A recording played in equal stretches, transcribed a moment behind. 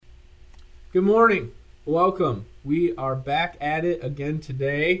Good morning. Welcome. We are back at it again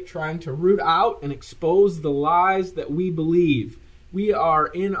today, trying to root out and expose the lies that we believe. We are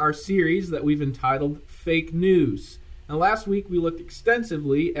in our series that we've entitled Fake News. Now, last week we looked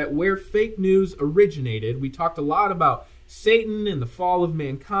extensively at where fake news originated. We talked a lot about Satan and the fall of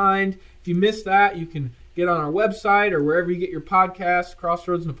mankind. If you missed that, you can get on our website or wherever you get your podcasts,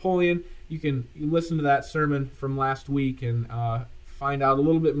 Crossroads Napoleon. You can listen to that sermon from last week and find out a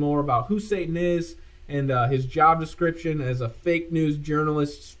little bit more about who Satan is and his job description as a fake news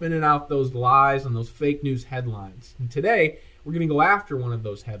journalist, spinning out those lies and those fake news headlines. And today, we're going to go after one of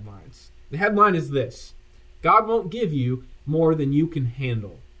those headlines. The headline is this: God won't give you more than you can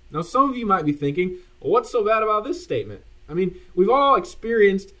handle. Now, some of you might be thinking, well, what's so bad about this statement? I mean, we've all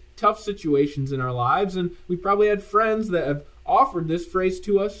experienced tough situations in our lives, and we probably had friends that have offered this phrase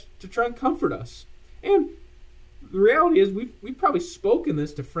to us to try and comfort us. And the reality is we've probably spoken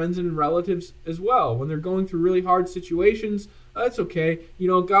this to friends and relatives as well. When they're going through really hard situations, it's okay.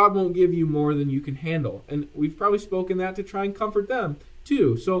 God won't give you more than you can handle. And we've probably spoken that to try and comfort them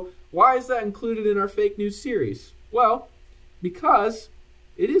too. So why is that included in our fake news series? Well, because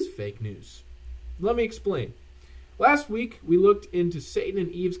it is fake news. Let me explain. Last week, we looked into Satan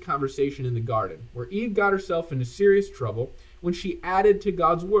and Eve's conversation in the garden, where Eve got herself into serious trouble when she added to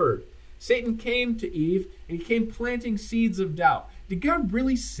God's word. Satan came to Eve, and he came planting seeds of doubt. Did God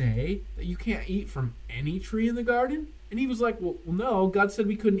really say that you can't eat from any tree in the garden? And Eve was like, well, no, God said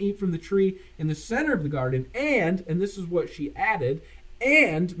we couldn't eat from the tree in the center of the garden, and this is what she added,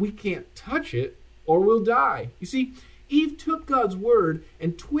 and we can't touch it or we'll die. You see, Eve took God's word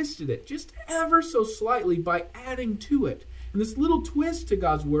and twisted it just ever so slightly by adding to it. And this little twist to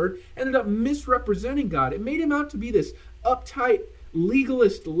God's word ended up misrepresenting God. It made him out to be this uptight,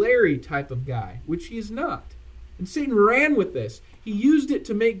 legalist Larry type of guy, which he is not. And Satan ran with this. He used it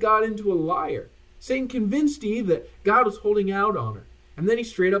to make God into a liar. Satan convinced Eve that God was holding out on her. And then he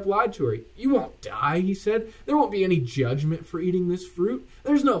straight up lied to her. You won't die, he said. There won't be any judgment for eating this fruit.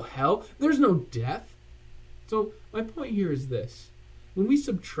 There's no hell. There's no death. So my point here is this. When we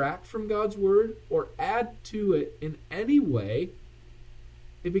subtract from God's word or add to it in any way,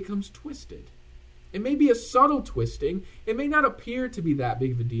 it becomes twisted. It may be a subtle twisting. It may not appear to be that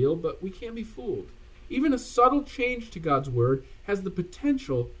big of a deal, but we can't be fooled. Even a subtle change to God's word has the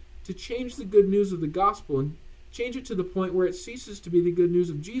potential to change the good news of the gospel and change it to the point where it ceases to be the good news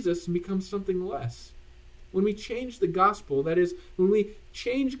of Jesus and becomes something less. When we change the gospel, that is, when we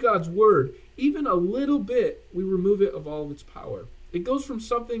change God's word, even a little bit, we remove it of all of its power. It goes from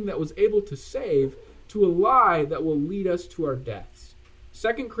something that was able to save to a lie that will lead us to our deaths.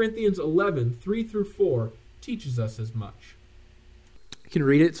 2 Corinthians 11, 3-4 teaches us as much. You can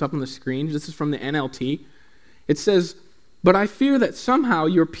read it. It's up on the screen. This is from the NLT. It says, "But I fear that somehow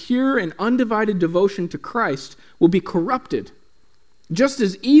your pure and undivided devotion to Christ will be corrupted. Just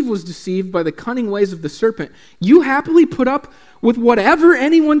as Eve was deceived by the cunning ways of the serpent, you happily put up with whatever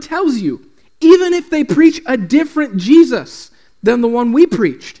anyone tells you, even if they preach a different Jesus than the one we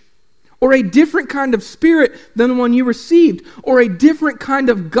preached, or a different kind of spirit than the one you received, or a different kind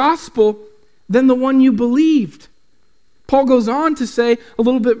of gospel than the one you believed." Paul goes on to say a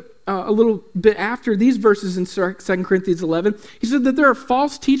little bit after these verses in 2 Corinthians 11, he said that there are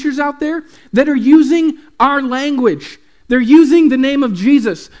false teachers out there that are using our language. They're using the name of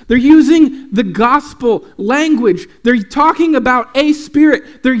Jesus. They're using the gospel language. They're talking about a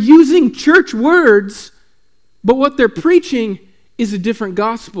spirit. They're using church words, but what they're preaching is a different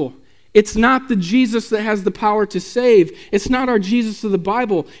gospel. It's not the Jesus that has the power to save. It's not our Jesus of the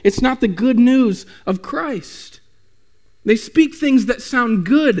Bible. It's not the good news of Christ. They speak things that sound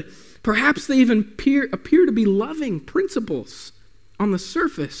good. Perhaps they even appear to be loving principles on the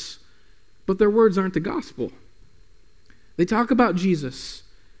surface, but their words aren't the gospel. They talk about Jesus,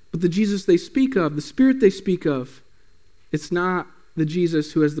 but the Jesus they speak of, the Spirit they speak of, it's not the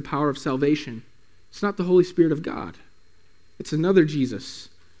Jesus who has the power of salvation. It's not the Holy Spirit of God. It's another Jesus,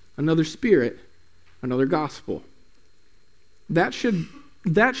 another Spirit, another gospel. That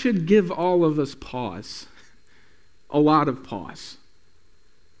should give all of us pause, a lot of pause.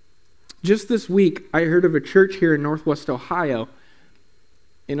 Just this week, I heard of a church here in Northwest Ohio,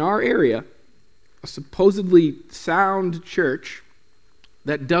 in our area, a supposedly sound church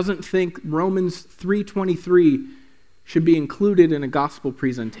that doesn't think Romans 3:23 should be included in a gospel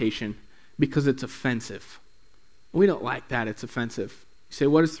presentation because it's offensive. We don't like that, it's offensive. You say,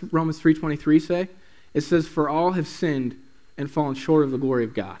 what does Romans 3:23 say? It says, "For all have sinned and fallen short of the glory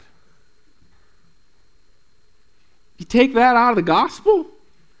of God." You take that out of the gospel?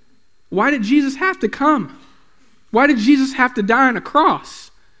 Why did Jesus have to come? Why did Jesus have to die on a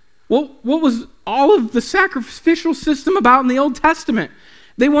cross? What was all of the sacrificial system about in the Old Testament?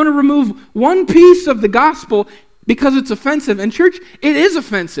 They want to remove one piece of the gospel because it's offensive. And church, it is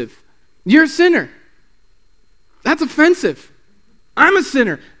offensive. You're a sinner. That's offensive. I'm a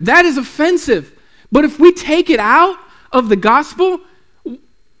sinner. That is offensive. But if we take it out of the gospel,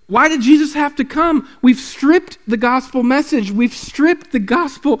 why did Jesus have to come? We've stripped the gospel message. We've stripped the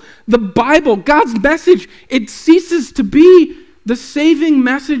gospel, the Bible, God's message. It ceases to be the saving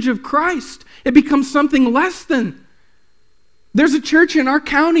message of Christ. It becomes something less than. There's a church in our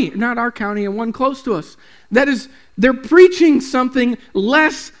county, not our county, and one close to us, they're preaching something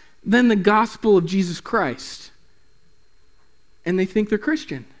less than the gospel of Jesus Christ. And they think they're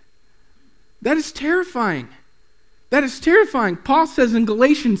Christian. That is terrifying. That is terrifying. Paul says in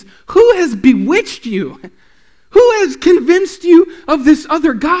Galatians, who has bewitched you? Who has convinced you of this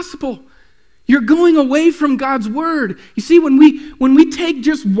other gospel? You're going away from God's word. You see, when we take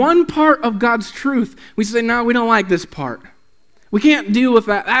just one part of God's truth, we say, no, we don't like this part. We can't deal with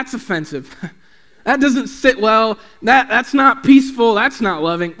that. That's offensive. That doesn't sit well. That's not peaceful. That's not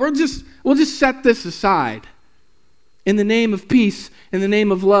loving. We'll just set this aside in the name of peace, in the name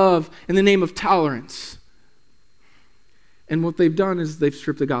of love, in the name of tolerance. And what they've done is they've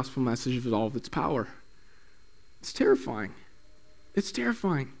stripped the gospel message of all of its power. It's terrifying. It's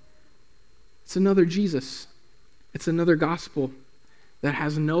terrifying. It's another Jesus. It's another gospel that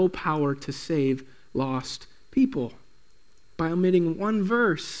has no power to save lost people. By omitting one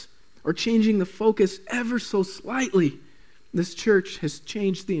verse or changing the focus ever so slightly, this church has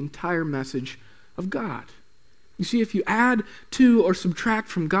changed the entire message of God. You see, if you add to or subtract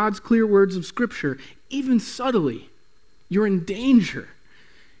from God's clear words of Scripture, even subtly, you're in danger.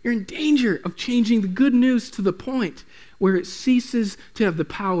 You're in danger of changing the good news to the point where it ceases to have the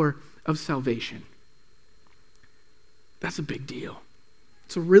power of salvation. That's a big deal.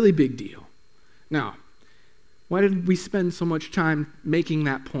 It's a really big deal. Now, why did we spend so much time making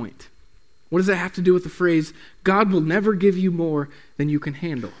that point? What does that have to do with the phrase, God will never give you more than you can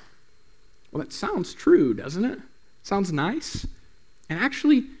handle? Well, that sounds true, doesn't it? Sounds nice. And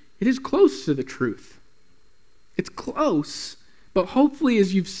actually, it is close to the truth. It's close, but hopefully,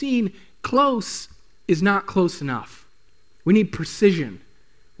 as you've seen, close is not close enough. We need precision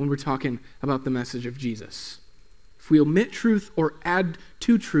when we're talking about the message of Jesus. If we omit truth or add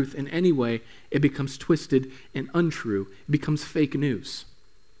to truth in any way, it becomes twisted and untrue. It becomes fake news.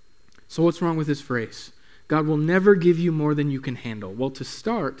 So what's wrong with this phrase? God will never give you more than you can handle. Well, to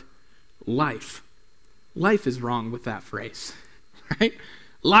start, life. Life is wrong with that phrase, right?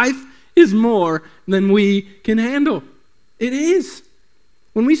 Life is more than we can handle. It is.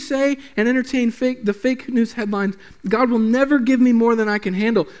 When we say and entertain the fake news headlines, God will never give me more than I can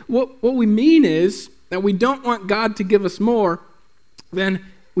handle, what we mean is that we don't want God to give us more than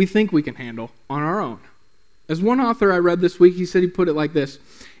we think we can handle on our own. As one author I read this week, he put it like this: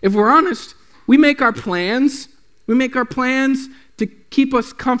 if we're honest, we make our plans to keep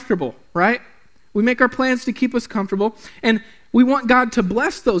us comfortable, right? We make our plans to keep us comfortable, and we want God to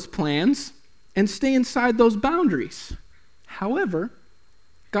bless those plans and stay inside those boundaries. However,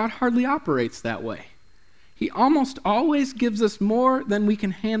 God hardly operates that way. He almost always gives us more than we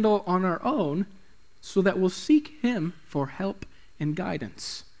can handle on our own, so that we'll seek Him for help and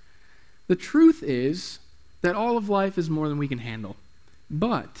guidance. The truth is that all of life is more than we can handle,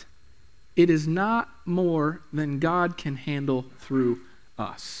 but it is not more than God can handle through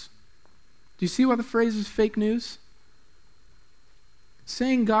us. Do you see why the phrase is fake news?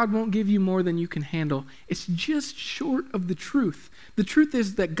 Saying God won't give you more than you can handle, it's just short of the truth. The truth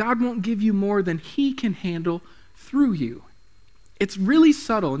is that God won't give you more than He can handle through you. It's really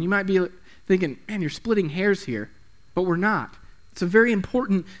subtle, and you might be thinking, man, you're splitting hairs here, but we're not. It's a very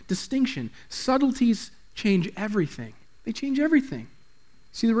important distinction. Subtleties change everything. They change everything.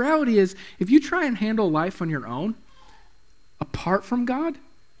 See, the reality is, if you try and handle life on your own, apart from God,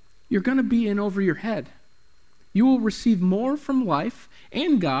 you're going to be in over your head. You will receive more from life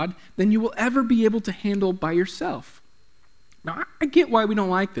and God than you will ever be able to handle by yourself. Now, I get why we don't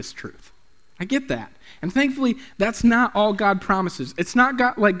like this truth. I get that. And thankfully, that's not all God promises. It's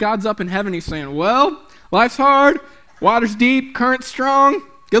not like God's up in heaven, He's saying, well, life's hard, water's deep, current's strong,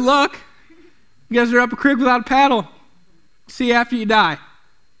 good luck. You guys are up a creek without a paddle. See you after you die.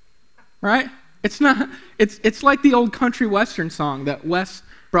 Right? It's not. It's like the old country western song that Wes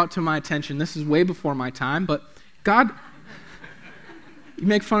brought to my attention. This is way before my time, but God, you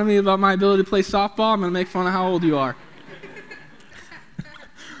make fun of me about my ability to play softball, I'm going to make fun of how old you are.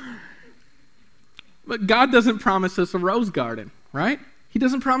 But God doesn't promise us a rose garden, right? He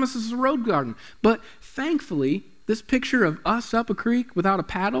doesn't promise us a rose garden. But thankfully, this picture of us up a creek without a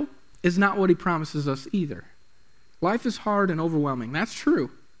paddle, is not what he promises us either. Life is hard and overwhelming. That's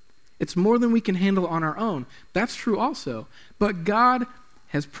true. It's more than we can handle on our own. That's true also. But God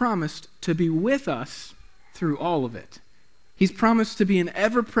has promised to be with us through all of it. He's promised to be an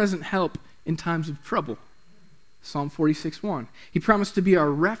ever-present help in times of trouble. Psalm 46:1. He promised to be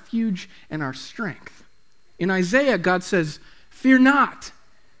our refuge and our strength. In Isaiah, God says, "Fear not,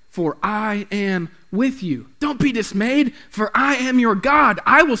 for I am with you. Don't be dismayed, for I am your God.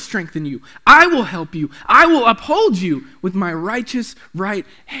 I will strengthen you. I will help you. I will uphold you with my righteous right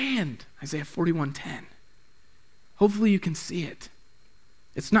hand." Isaiah 41:10. Hopefully you can see it.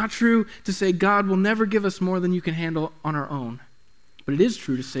 It's not true to say God will never give us more than you can handle on our own. But it is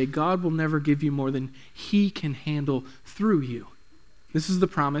true to say God will never give you more than he can handle through you. This is the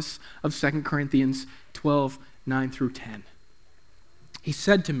promise of 2 Corinthians 12:9-10. He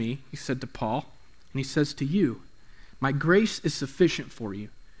said to me, he said to Paul, and he says to you, "My grace is sufficient for you,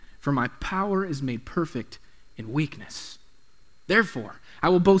 for my power is made perfect in weakness. Therefore, I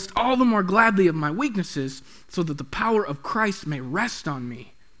will boast all the more gladly of my weaknesses, so that the power of Christ may rest on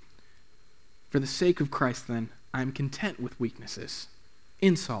me. For the sake of Christ, then, I am content with weaknesses,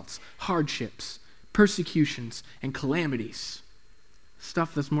 insults, hardships, persecutions, and calamities."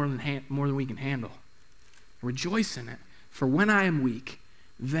 Stuff that's more than we can handle. Rejoice in it, for when I am weak,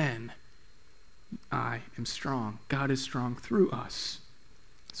 then I am strong. God is strong through us.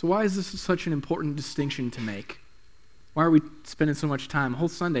 So why is this such an important distinction to make? Why are we spending so much time, a whole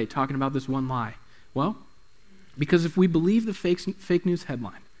Sunday, talking about this one lie? Well, because if we believe the fake news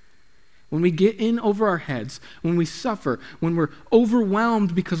headline, when we get in over our heads, when we suffer, when we're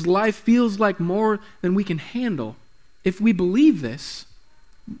overwhelmed because life feels like more than we can handle, if we believe this,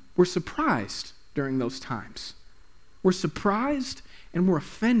 we're surprised during those times. We're surprised and we're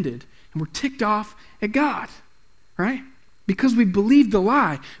offended and we're ticked off at God, right? Because we believed the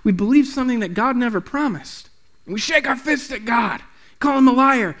lie. We believed something that God never promised. And we shake our fist at God, call him a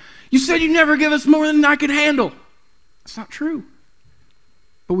liar. "You said you'd never give us more than I could handle." It's not true.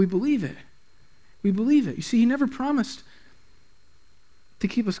 But we believe it. We believe it. You see, he never promised to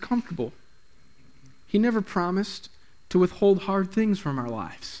keep us comfortable. He never promised to withhold hard things from our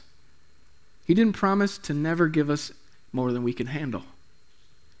lives. He didn't promise to never give us more than we can handle.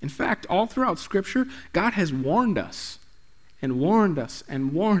 In fact, all throughout Scripture, God has warned us and warned us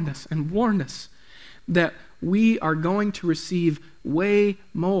and warned us and warned us that we are going to receive way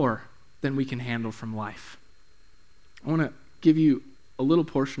more than we can handle from life. I want to give you a little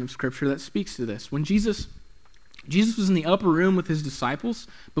portion of Scripture that speaks to this. When Jesus was in the upper room with his disciples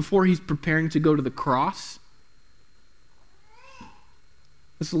before he's preparing to go to the cross.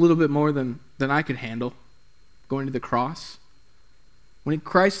 That's a little bit more than I could handle, going to the cross. When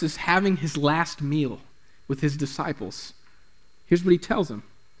Christ is having his last meal with his disciples, here's what he tells them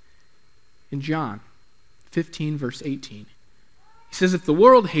in John 15, verse 18. He says, "If the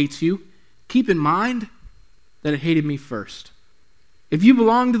world hates you, keep in mind that it hated me first. If you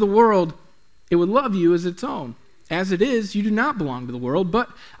belong to the world, it would love you as its own. As it is, you do not belong to the world, but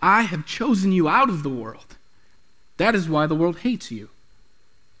I have chosen you out of the world. That is why the world hates you.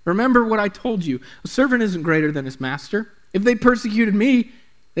 Remember what I told you. A servant isn't greater than his master. If they persecuted me,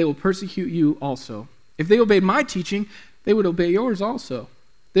 they will persecute you also. If they obeyed my teaching, they would obey yours also.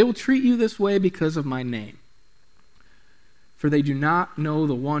 They will treat you this way because of my name. For they do not know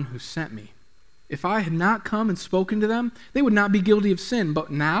the one who sent me. If I had not come and spoken to them, they would not be guilty of sin. But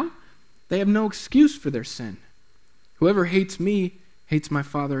now they have no excuse for their sin. Whoever hates me hates my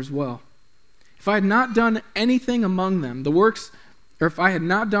Father as well. If I had not done anything among them, if I had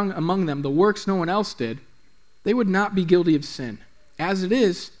not done among them the works no one else did, they would not be guilty of sin. As it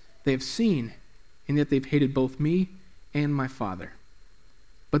is, they have seen, and yet they've hated both me and my Father.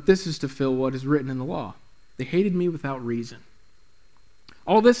 But this is to fulfill what is written in the law. They hated me without reason.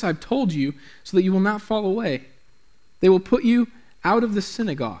 All this I've told you so that you will not fall away. They will put you out of the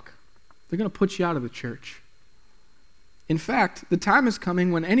synagogue. They're going to put you out of the church. In fact, the time is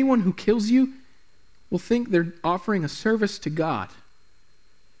coming when anyone who kills you will think they're offering a service to God.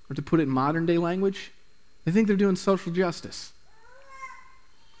 Or to put it in modern day language, they think they're doing social justice.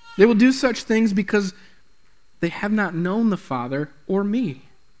 They will do such things because they have not known the Father or me.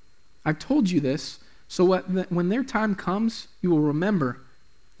 I've told you this, so when their time comes, you will remember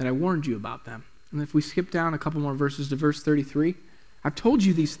that I warned you about them. And if we skip down a couple more verses to verse 33, I've told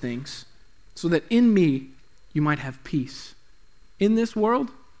you these things so that in me you might have peace. In this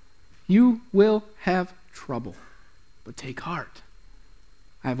world, you will have trouble, but take heart.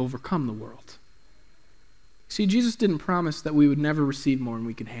 I have overcome the world. See, Jesus didn't promise that we would never receive more than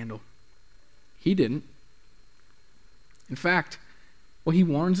we could handle. He didn't. In fact, what he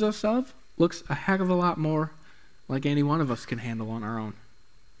warns us of looks a heck of a lot more like any one of us can handle on our own.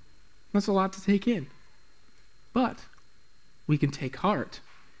 That's a lot to take in. But we can take heart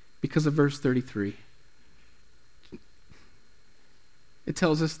because of verse 33. It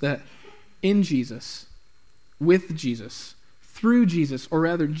tells us that in Jesus, with Jesus, through Jesus, or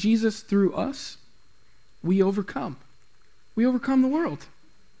rather Jesus through us, we overcome. We overcome the world.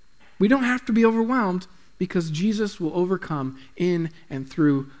 We don't have to be overwhelmed because Jesus will overcome in and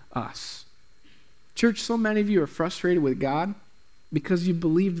through us. Church, so many of you are frustrated with God because you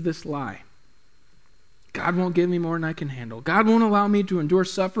believed this lie. God won't give me more than I can handle. God won't allow me to endure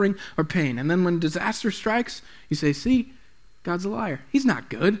suffering or pain. And then when disaster strikes, you say, see, God's a liar. He's not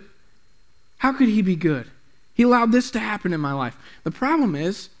good. How could he be good? He allowed this to happen in my life. The problem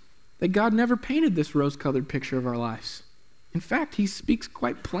is that God never painted this rose-colored picture of our lives. In fact, he speaks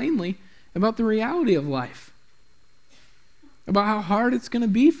quite plainly about the reality of life, about how hard it's going to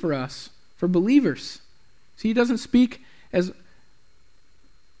be for us, for believers. See, he doesn't speak as...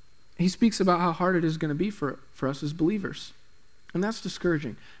 He speaks about how hard it is going to be for us as believers. And that's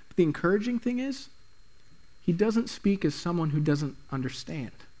discouraging. But the encouraging thing is, he doesn't speak as someone who doesn't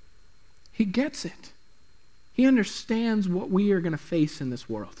understand. He gets it. He understands what we are going to face in this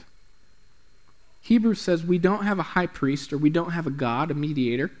world. Hebrews says we don't have a high priest, or we don't have a God, a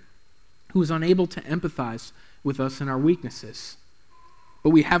mediator, who is unable to empathize with us in our weaknesses.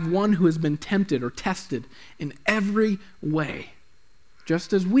 But we have one who has been tempted or tested in every way.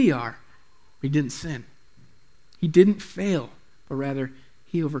 Just as we are, he didn't sin. He didn't fail, but rather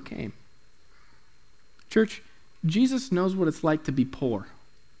he overcame. Church, Jesus knows what it's like to be poor.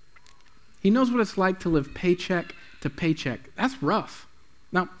 He knows what it's like to live paycheck to paycheck. That's rough.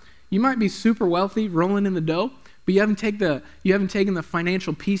 Now, you might be super wealthy, rolling in the dough, but you haven't taken the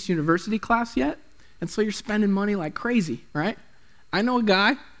Financial Peace University class yet, and so you're spending money like crazy, right? I know a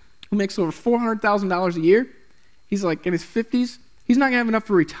guy who makes over $400,000 a year. He's like in his 50s. He's not going to have enough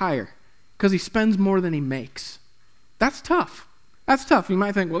to retire because he spends more than he makes. That's tough. That's tough. You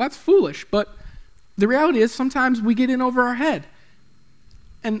might think, well, that's foolish. But the reality is sometimes we get in over our head.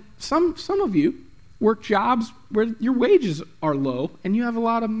 And some of you work jobs where your wages are low and you have a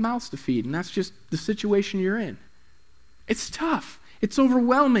lot of mouths to feed. And that's just the situation you're in. It's tough. It's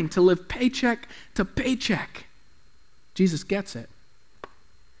overwhelming to live paycheck to paycheck. Jesus gets it.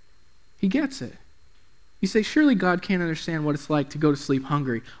 He gets it. You say, surely God can't understand what it's like to go to sleep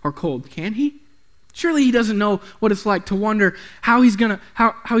hungry or cold, can he? Surely he doesn't know what it's like to wonder how he's gonna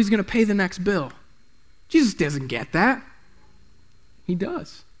pay the next bill. Jesus doesn't get that. He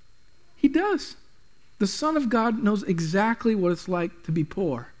does. He does. The Son of God knows exactly what it's like to be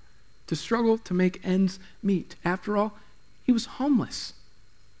poor, to struggle to make ends meet. After all, he was homeless.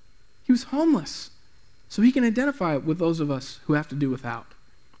 He was homeless. So he can identify with those of us who have to do without.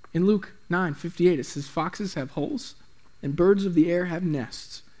 In Luke 9:58, it says, foxes have holes and birds of the air have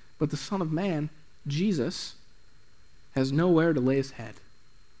nests, but the Son of Man, Jesus, has nowhere to lay his head.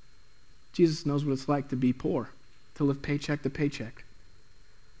 Jesus knows what it's like to be poor, to live paycheck to paycheck.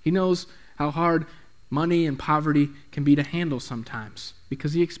 He knows how hard money and poverty can be to handle sometimes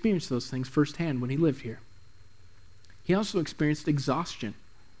because he experienced those things firsthand when he lived here. He also experienced exhaustion.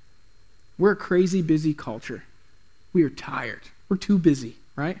 We're a crazy busy culture. We are tired. We're too busy.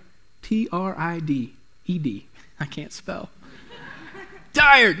 Right? T-R-I-D-E-D. I can't spell.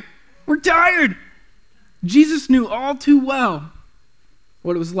 Tired. We're tired. Jesus knew all too well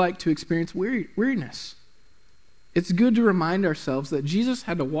what it was like to experience weariness. It's good to remind ourselves that Jesus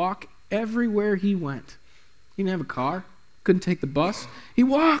had to walk everywhere he went. He didn't have a car. Couldn't take the bus. He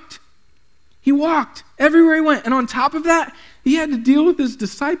walked. He walked everywhere he went. And on top of that, he had to deal with his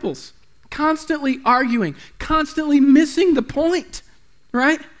disciples, constantly arguing, constantly missing the point.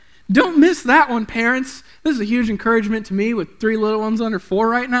 Right? Don't miss that one, parents. This is a huge encouragement to me with 3 little ones under 4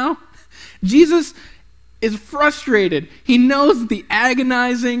 right now. Jesus is frustrated. He knows the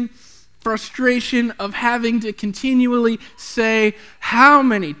agonizing frustration of having to continually say, how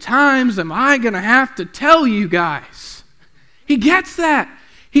many times am I going to have to tell you guys? He gets that.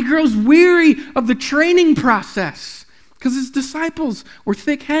 He grows weary of the training process because his disciples were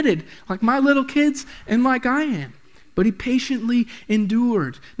thick-headed, like my little kids and like I am. But he patiently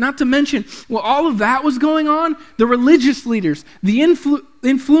endured. Not to mention, while all of that was going on, the religious leaders, the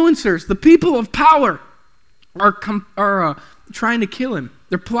influencers, the people of power are trying to kill him.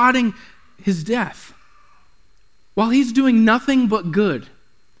 They're plotting his death. While he's doing nothing but good,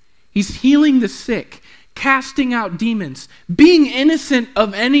 he's healing the sick, casting out demons, being innocent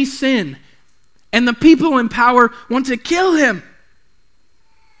of any sin, and the people in power want to kill him.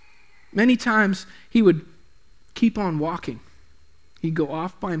 Many times he would keep on walking. He'd go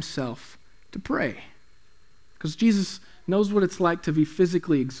off by himself to pray. Because Jesus knows what it's like to be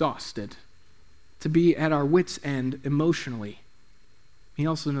physically exhausted, to be at our wits' end emotionally. He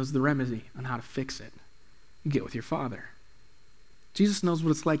also knows the remedy on how to fix it. You get with your Father. Jesus knows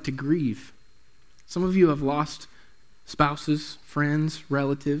what it's like to grieve. Some of you have lost spouses, friends,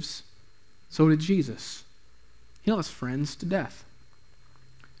 relatives. So did Jesus. He lost friends to death.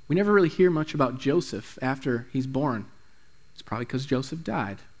 We never really hear much about Joseph after he's born. It's probably because Joseph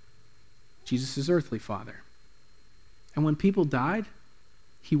died, Jesus' earthly father. And when people died,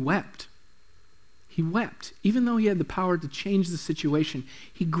 he wept. He wept. Even though he had the power to change the situation,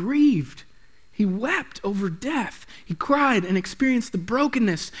 he grieved. He wept over death. He cried and experienced the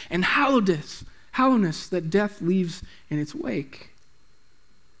brokenness and hollowness that death leaves in its wake.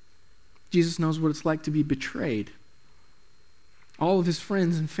 Jesus knows what it's like to be betrayed. All of his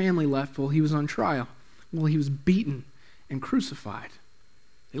friends and family left while he was on trial, while he was beaten and crucified.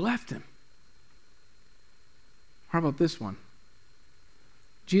 They left him. How about this one?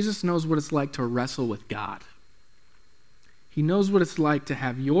 Jesus knows what it's like to wrestle with God. He knows what it's like to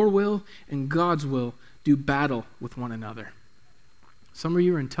have your will and God's will do battle with one another. Some of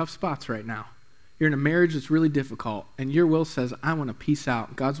you are in tough spots right now. You're in a marriage that's really difficult, and your will says, I want to peace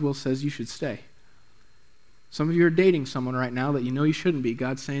out. God's will says you should stay. Some of you are dating someone right now that you know you shouldn't be.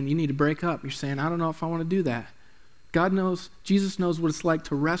 God's saying you need to break up. You're saying, I don't know if I want to do that. God knows, Jesus knows what it's like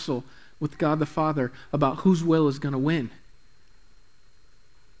to wrestle with God the Father about whose will is going to win.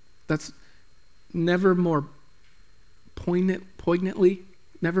 That's never more poignantly,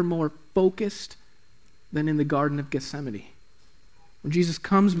 never more focused than in the Garden of Gethsemane. When Jesus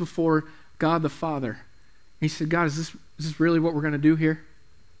comes before God the Father, and he said, God, is this really what we're going to do here?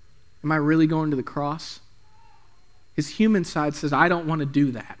 Am I really going to the cross? His human side says, I don't want to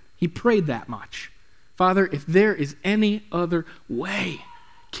do that. He prayed that much. Father, if there is any other way,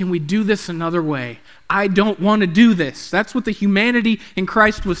 can we do this another way? I don't want to do this. That's what the humanity in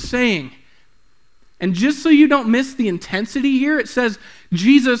Christ was saying. And just so you don't miss the intensity here, it says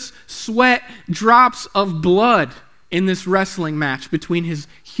Jesus sweat drops of blood in this wrestling match between his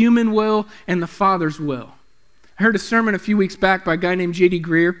human will and the Father's will. I heard a sermon a few weeks back by a guy named J.D.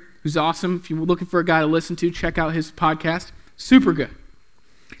 Greer, who's awesome. If you're looking for a guy to listen to, check out his podcast. Super good.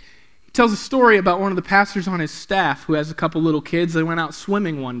 He tells a story about one of the pastors on his staff who has a couple little kids. They went out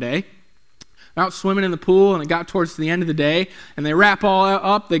swimming one day. Out swimming in the pool, and it got towards the end of the day, and they wrap all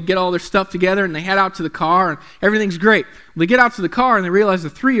up, they get all their stuff together, and they head out to the car, and everything's great. They get out to the car, and they realize the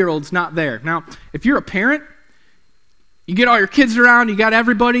 3-year-old's not there. Now, if you're a parent, you get all your kids around, you got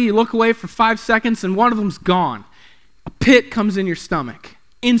everybody, you look away for 5 seconds, and one of them's gone. A pit comes in your stomach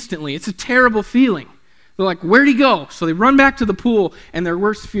instantly. It's a terrible feeling. They're like, where'd he go? So they run back to the pool, and their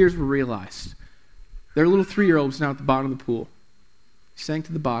worst fears were realized. Their little 3-year-old was now at the bottom of the pool. He sank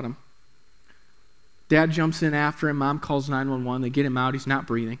to the bottom. Dad jumps in after him. Mom calls 911. They get him out. He's not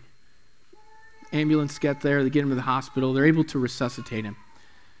breathing. Ambulance get there. They get him to the hospital. They're able to resuscitate him.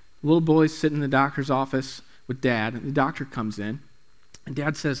 The little boy's sitting in the doctor's office with Dad. And the doctor comes in. And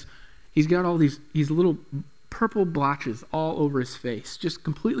Dad says he's got all these little purple blotches all over his face, just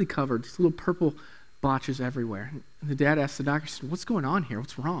completely covered. These little purple blotches everywhere. And the dad asked the doctor, said, what's going on here?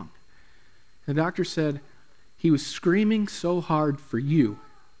 What's wrong? And the doctor said, he was screaming so hard for you,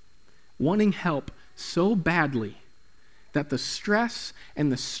 wanting help so badly that the stress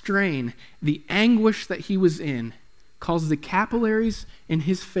and the strain, the anguish that he was in, caused the capillaries in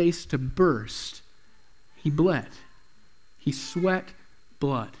his face to burst. He bled. He sweat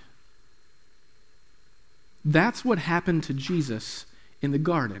blood. That's what happened to Jesus in the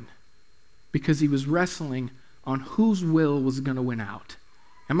garden, because he was wrestling on whose will was going to win out.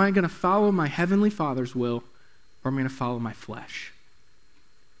 Am I going to follow my heavenly Father's will, or am I going to follow my flesh?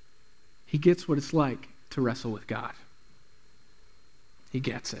 He gets what it's like to wrestle with God. He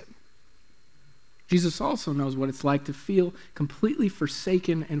gets it. Jesus also knows what it's like to feel completely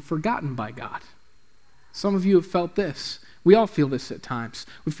forsaken and forgotten by God. Some of you have felt this. We all feel this at times.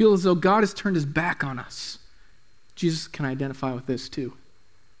 We feel as though God has turned his back on us. Jesus can identify with this too.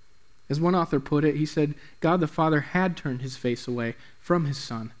 As one author put it, he said, God the Father had turned his face away from his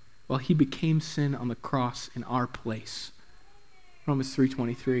Son while he became sin on the cross in our place. Romans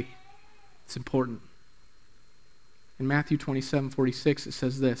 3:23. It's important. In Matthew 27:46, it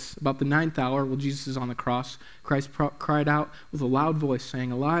says this, about the 9th hour, while Jesus is on the cross, Christ cried out with a loud voice,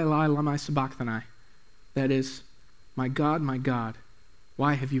 saying, Eli, Eli, lama sabachthani. That is, my God,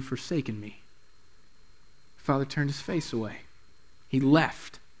 why have you forsaken me? The Father turned his face away. He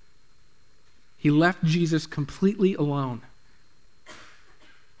left. He left Jesus completely alone.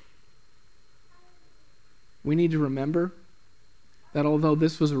 We need to remember that although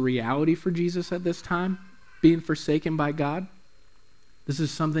this was a reality for Jesus at this time, being forsaken by God, this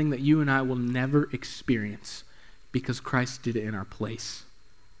is something that you and I will never experience because Christ did it in our place.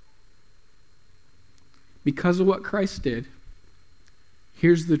 Because of what Christ did,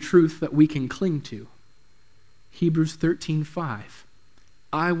 here's the truth that we can cling to. Hebrews 13:5.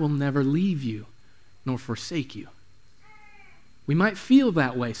 I will never leave you nor forsake you. We might feel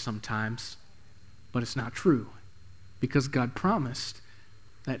that way sometimes, but it's not true, because God promised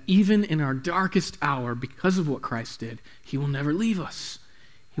that even in our darkest hour, because of what Christ did, he will never leave us.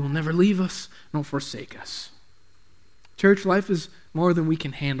 He will never leave us nor forsake us. Church, life is more than we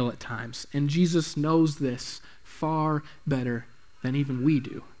can handle at times, and Jesus knows this far better than even we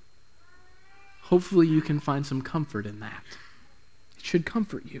do. Hopefully you can find some comfort in that. It should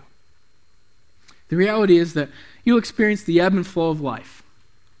comfort you. The reality is that you'll experience the ebb and flow of life.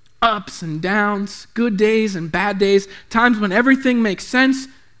 Ups and downs, good days and bad days, times when everything makes sense,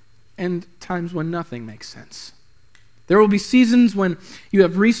 and times when nothing makes sense. There will be seasons when you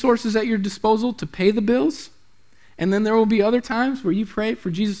have resources at your disposal to pay the bills, and then there will be other times where you pray for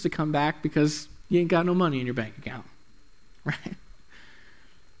Jesus to come back because you ain't got no money in your bank account. Right?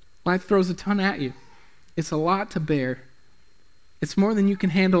 Life throws a ton at you. It's a lot to bear. It's more than you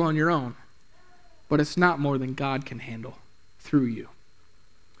can handle on your own, but it's not more than God can handle through you.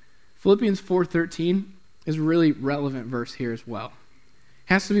 Philippians 4:13 is a really relevant verse here as well.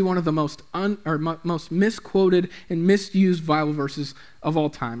 It has to be one of the most misquoted and misused Bible verses of all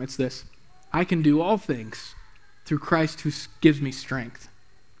time. It's this: I can do all things through Christ who gives me strength.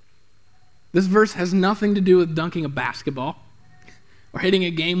 This verse has nothing to do with dunking a basketball, or hitting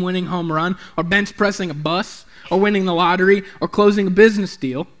a game-winning home run, or bench pressing a bus, or winning the lottery, or closing a business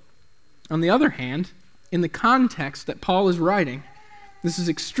deal. On the other hand, in the context that Paul is writing, this is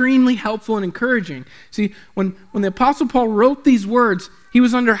extremely helpful and encouraging. See, when the Apostle Paul wrote these words, he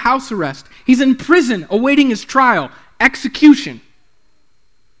was under house arrest. He's in prison awaiting his trial, execution,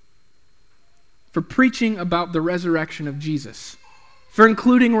 for preaching about the resurrection of Jesus, for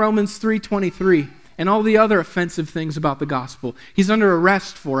including Romans 3:23 and all the other offensive things about the gospel. He's under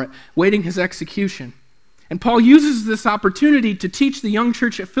arrest for it, waiting his execution. And Paul uses this opportunity to teach the young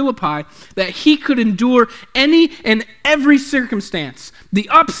church at Philippi that he could endure any and every circumstance, the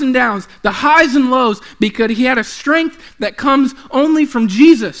ups and downs, the highs and lows, because he had a strength that comes only from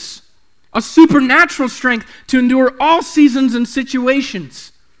Jesus, a supernatural strength to endure all seasons and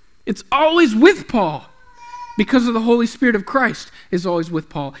situations. It's always with Paul because of the Holy Spirit of Christ is always with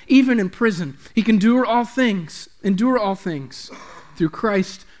Paul. Even in prison, he can endure all things through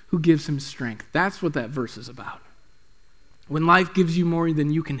Christ who gives him strength. That's what that verse is about. When life gives you more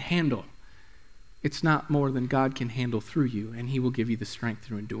than you can handle, it's not more than God can handle through you, and he will give you the strength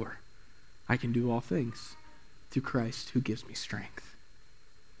to endure. I can do all things through Christ who gives me strength.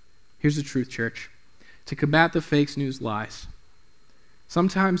 Here's the truth, church. To combat the fake news lies,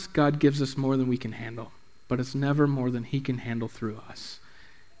 sometimes God gives us more than we can handle, but it's never more than he can handle through us.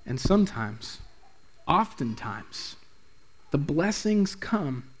 And sometimes, oftentimes, the blessings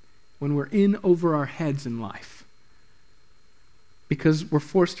come when we're in over our heads in life, because we're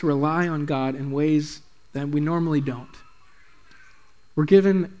forced to rely on God in ways that we normally don't. We're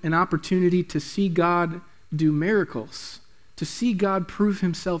given an opportunity to see God do miracles, to see God prove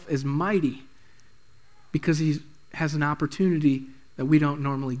himself as mighty, because he has an opportunity that we don't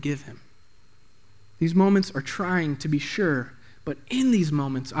normally give him. These moments are trying, to be sure, but in these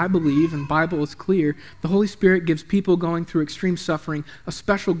moments, I believe, and the Bible is clear, the Holy Spirit gives people going through extreme suffering a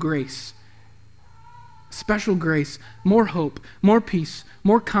special grace. Special grace, more hope, more peace,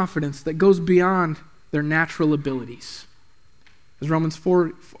 more confidence that goes beyond their natural abilities. As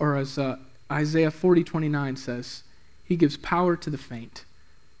Isaiah 40:29 says, he gives power to the faint,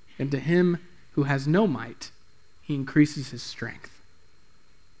 and to him who has no might, he increases his strength.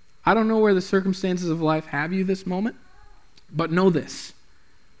 I don't know where the circumstances of life have you this moment, but know this: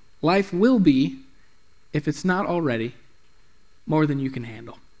 life will be, if it's not already, more than you can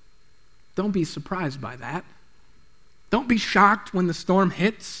handle. Don't be surprised by that. Don't be shocked when the storm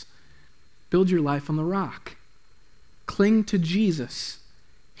hits. Build your life on the rock. Cling to Jesus.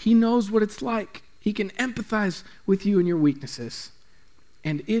 He knows what it's like. He can empathize with you and your weaknesses.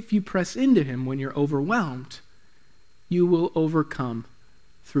 And if you press into him when you're overwhelmed, you will overcome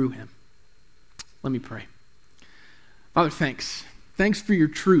through him. Let me pray. Father, thanks. Thanks for your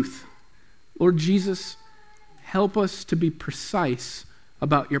truth. Lord Jesus, help us to be precise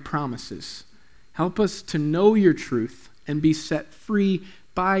about your promises. Help us to know your truth and be set free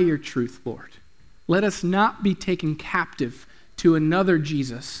by your truth, Lord. Let us not be taken captive to another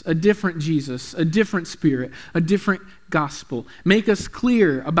Jesus, a different spirit, a different gospel. Make us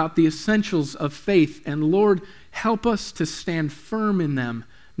clear about the essentials of faith. And Lord, help us to stand firm in them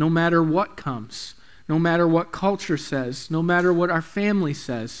no matter what comes, no matter what culture says, no matter what our family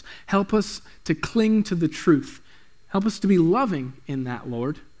says. Help us to cling to the truth. Help us to be loving in that,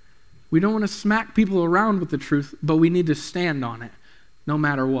 Lord. We don't want to smack people around with the truth, but we need to stand on it no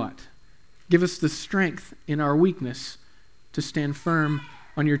matter what. Give us the strength in our weakness to stand firm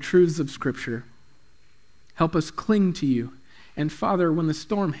on your truths of Scripture. Help us cling to you. And Father, when the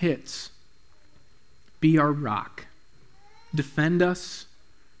storm hits, be our rock. Defend us.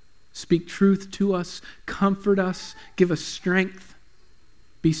 Speak truth to us. Comfort us. Give us strength.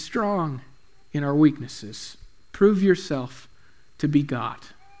 Be strong in our weaknesses. Prove yourself to be God,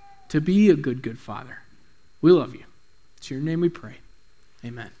 to be a good, good Father. We love you. It's your name we pray.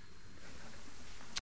 Amen.